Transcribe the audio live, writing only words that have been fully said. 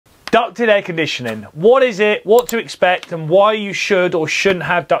Ducted air conditioning. What is it, what to expect, and why you should or shouldn't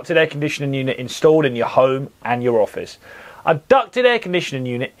have ducted air conditioning unit installed in your home and your office. A ducted air conditioning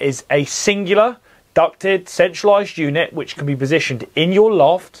unit is a singular, ducted, centralised unit which can be positioned in your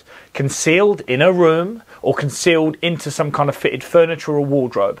loft, concealed in a room, or concealed into some kind of fitted furniture or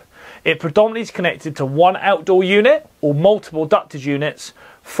wardrobe. It predominantly is connected to one outdoor unit or multiple ducted units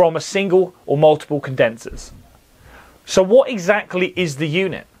from a single or multiple condensers. So what exactly is the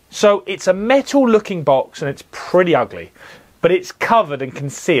unit? So it's a metal looking box and it's pretty ugly, but it's covered and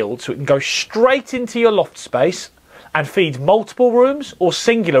concealed so it can go straight into your loft space and feed multiple rooms or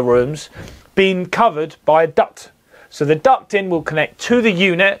singular rooms being covered by a duct. So the ducting will connect to the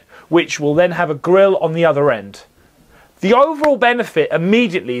unit, which will then have a grill on the other end. The overall benefit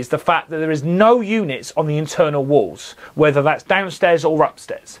immediately is the fact that there is no units on the internal walls, whether that's downstairs or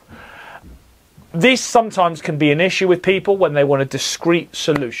upstairs. This sometimes can be an issue with people when they want a discrete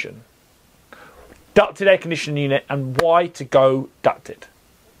solution. Ducted air conditioning unit and why to go ducted.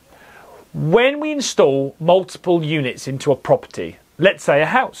 When we install multiple units into a property, let's say a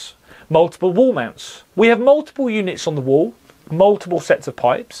house, multiple wall mounts, we have multiple units on the wall, multiple sets of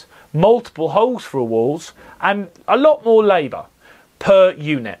pipes, multiple holes through walls, and a lot more labour per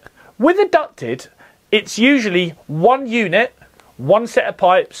unit. With a ducted, it's usually one unit, one set of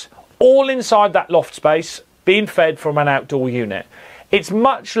pipes, all inside that loft space, being fed from an outdoor unit. It's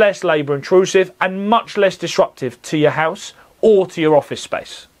much less labour intrusive and much less disruptive to your house or to your office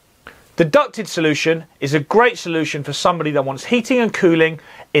space. The ducted solution is a great solution for somebody that wants heating and cooling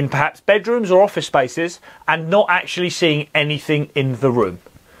in perhaps bedrooms or office spaces and not actually seeing anything in the room.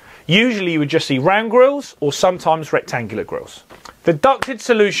 Usually you would just see round grills or sometimes rectangular grills. The ducted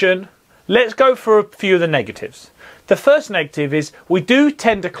solution, let's go for a few of the negatives. The first negative is we do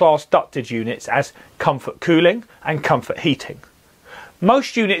tend to class ducted units as comfort cooling and comfort heating.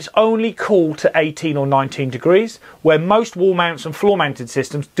 Most units only cool to 18 or 19 degrees, where most wall mounts and floor mounted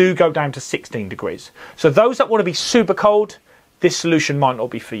systems do go down to 16 degrees. So those that want to be super cold, this solution might not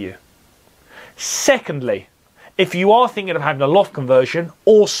be for you. Secondly, if you are thinking of having a loft conversion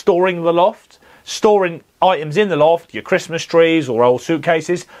or storing the loft, storing items in the loft, your Christmas trees or old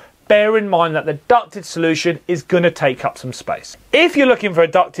suitcases, bear in mind that the ducted solution is going to take up some space. If you're looking for a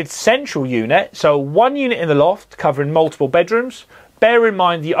ducted central unit, so one unit in the loft covering multiple bedrooms, bear in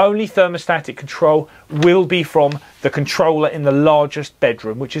mind the only thermostatic control will be from the controller in the largest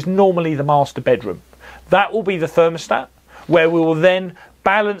bedroom, which is normally the master bedroom. That will be the thermostat, where we will then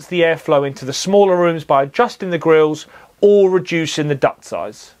balance the airflow into the smaller rooms by adjusting the grills or reducing the duct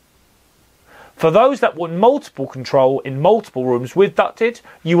size. For those that want multiple control in multiple rooms with ducted,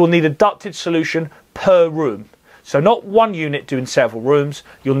 you will need a ducted solution per room. So not one unit doing several rooms,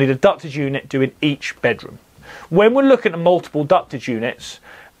 you'll need a ducted unit doing each bedroom. When we're looking at multiple ducted units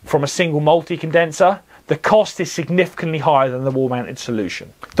from a single multi-condenser, the cost is significantly higher than the wall-mounted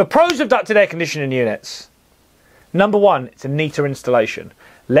solution. The pros of ducted air conditioning units. Number one, it's a neater installation.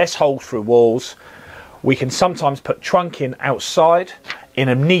 Less holes through walls. We can sometimes put trunking outside in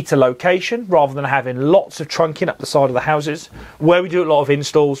a neater location rather than having lots of trunking up the side of the houses. Where we do a lot of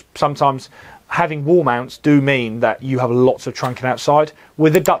installs, sometimes having wall mounts do mean that you have lots of trunking outside.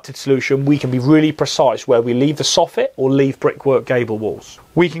 With a ducted solution, we can be really precise where we leave the soffit or leave brickwork gable walls.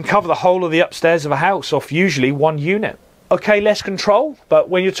 We can cover the whole of the upstairs of a house off usually one unit. Okay, less control, but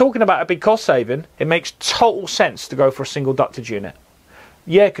when you're talking about a big cost saving, it makes total sense to go for a single ducted unit.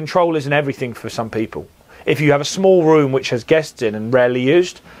 Yeah, control isn't everything for some people. If you have a small room which has guests in and rarely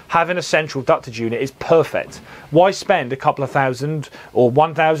used, having a central ducted unit is perfect. Why spend a couple of thousand or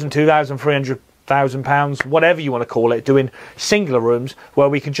 1,000, 2,000, 300,000 pounds, whatever you want to call it, doing singular rooms where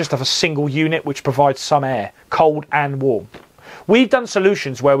we can just have a single unit which provides some air, cold and warm. We've done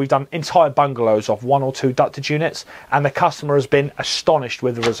solutions where we've done entire bungalows of one or two ducted units and the customer has been astonished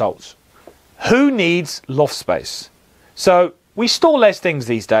with the results. Who needs loft space? So we store less things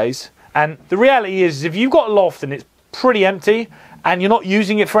these days. And the reality is, if you've got a loft and it's pretty empty and you're not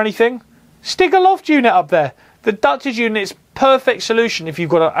using it for anything, stick a loft unit up there. The ducted unit is perfect solution if you've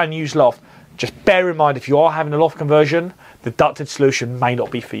got an unused loft. Just bear in mind, if you are having a loft conversion, the ducted solution may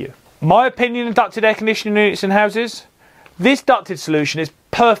not be for you. My opinion on ducted air conditioning units in houses, this ducted solution is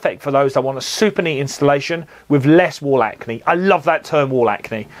perfect for those that want a super neat installation with less wall acne. I love that term, wall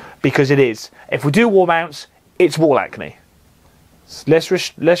acne, because it is. If we do wall mounts, it's wall acne. Let's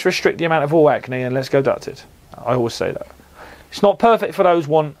restrict the amount of wall acne and let's go ducted. I always say that. It's not perfect for those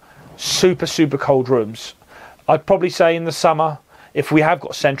who want super cold rooms. I'd probably say in the summer, if we have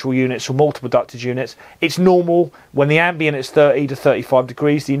got central units or multiple ducted units, it's normal when the ambient is 30 to 35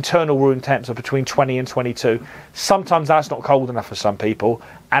 degrees, the internal room temps are between 20 and 22. Sometimes that's not cold enough for some people,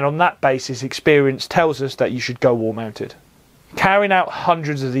 and on that basis, experience tells us that you should go wall mounted. Carrying out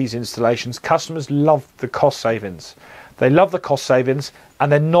hundreds of these installations, customers love the cost savings. They love the cost savings,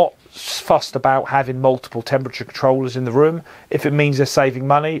 and they're not fussed about having multiple temperature controllers in the room if it means they're saving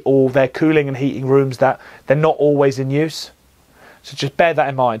money or they're cooling and heating rooms that they're not always in use. So just bear that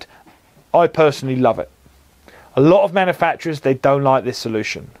in mind. I personally love it. A lot of manufacturers, they don't like this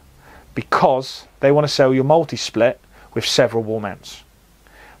solution because they want to sell you a multi-split with several wall mounts,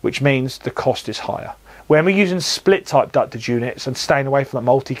 which means the cost is higher. When we're using split type ducted units and staying away from the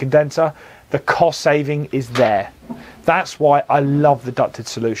multi-condenser, the cost saving is there. That's why I love the ducted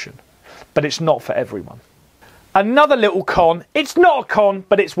solution, but it's not for everyone. Another little con, it's not a con,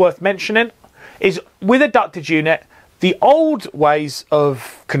 but it's worth mentioning, is with a ducted unit, the old ways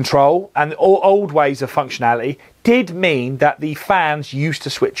of control and old ways of functionality did mean that the fans used to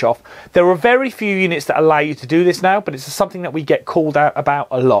switch off. There are very few units that allow you to do this now, but it's something that we get called out about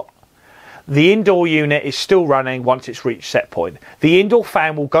a lot. The indoor unit is still running once it's reached set point. The indoor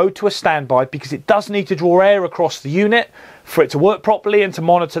fan will go to a standby because it does need to draw air across the unit for it to work properly and to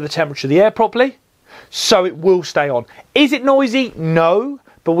monitor the temperature of the air properly. So it will stay on. Is it noisy? No,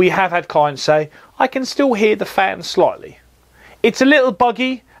 but we have had clients say, I can still hear the fan slightly. It's a little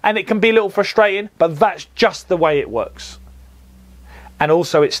buggy and it can be a little frustrating, but that's just the way it works. And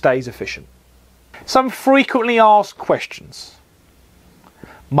also it stays efficient. Some frequently asked questions.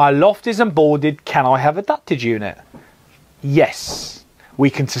 My loft isn't boarded, can I have a ducted unit? Yes, we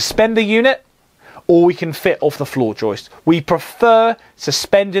can suspend the unit or we can fit off the floor joist. We prefer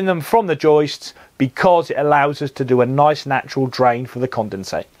suspending them from the joists because it allows us to do a nice natural drain for the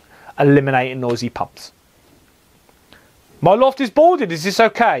condensate, eliminating noisy pumps. My loft is boarded, is this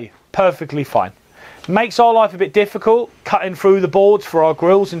okay? Perfectly fine. Makes our life a bit difficult, cutting through the boards for our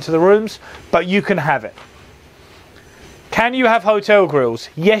grills into the rooms, but you can have it. Can you have hotel grills?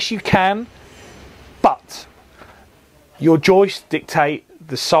 Yes, you can, but your joists dictate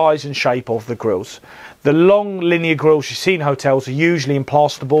the size and shape of the grills. The long linear grills you see in hotels are usually in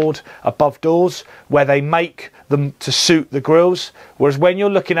plasterboard above doors where they make them to suit the grills, whereas when you're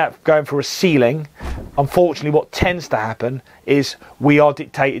looking at going for a ceiling, unfortunately what tends to happen is we are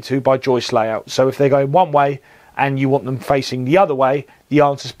dictated to by joist layout. So if they're going one way and you want them facing the other way, the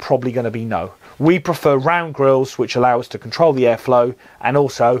answer is probably going to be no. We prefer round grills which allow us to control the airflow and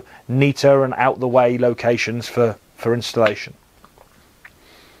also neater and out the way locations for installation.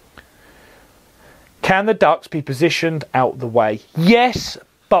 Can the ducts be positioned out the way? Yes,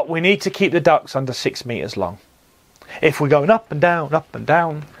 but we need to keep the ducts under 6 meters long. If we're going up and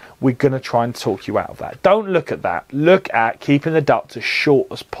down, we're going to try and talk you out of that. Don't look at that. Look at keeping the ducts as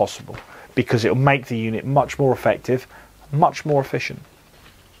short as possible because it'll make the unit much more effective, much more efficient.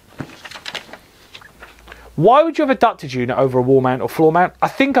 Why would you have a ducted unit over a wall mount or floor mount? I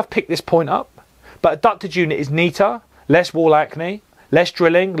think I've picked this point up, but a ducted unit is neater, less wall acne, less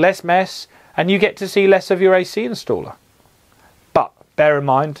drilling, less mess, and you get to see less of your AC installer. But bear in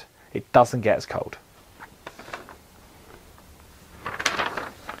mind, it doesn't get as cold.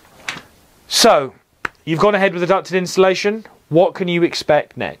 So, you've gone ahead with the ducted installation. What can you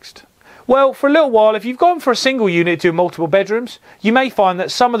expect next? Well, for a little while, if you've gone for a single unit to multiple bedrooms, you may find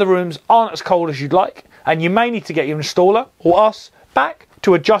that some of the rooms aren't as cold as you'd like, and you may need to get your installer, or us, back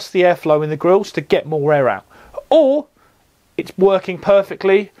to adjust the airflow in the grills to get more air out. Or, it's working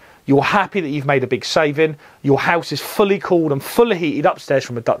perfectly, you're happy that you've made a big saving, your house is fully cooled and fully heated upstairs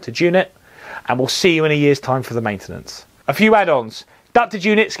from a ducted unit, and we'll see you in a year's time for the maintenance. A few add-ons. Ducted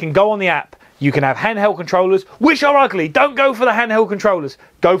units can go on the app. You can have handheld controllers, which are ugly. Don't go for the handheld controllers.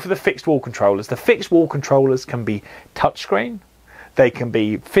 Go for the fixed wall controllers. The fixed wall controllers can be touchscreen. They can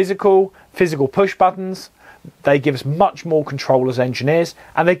be physical push buttons. They give us much more control as engineers,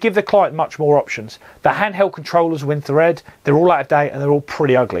 and they give the client much more options. The handheld controllers with infrared, they're all out of date and they're all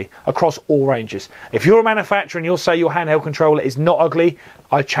pretty ugly across all ranges. If you're a manufacturer and you'll say your handheld controller is not ugly,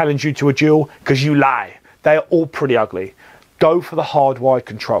 I challenge you to a duel because you lie. They are all pretty ugly. Go for the hardwired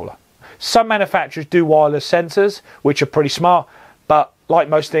controller. Some manufacturers do wireless sensors, which are pretty smart, but like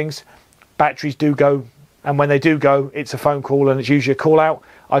most things, batteries do go, and when they do go, it's a phone call and it's usually a call out.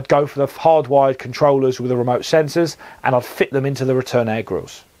 I'd go for the hardwired controllers with the remote sensors, and I'd fit them into the return air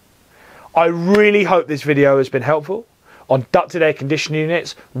grills. I really hope this video has been helpful on ducted air conditioning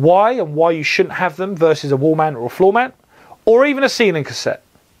units, why you shouldn't have them versus a wall mount or a floor mount, or even a ceiling cassette.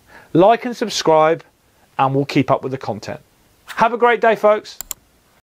 Like and subscribe, and we'll keep up with the content. Have a great day, folks.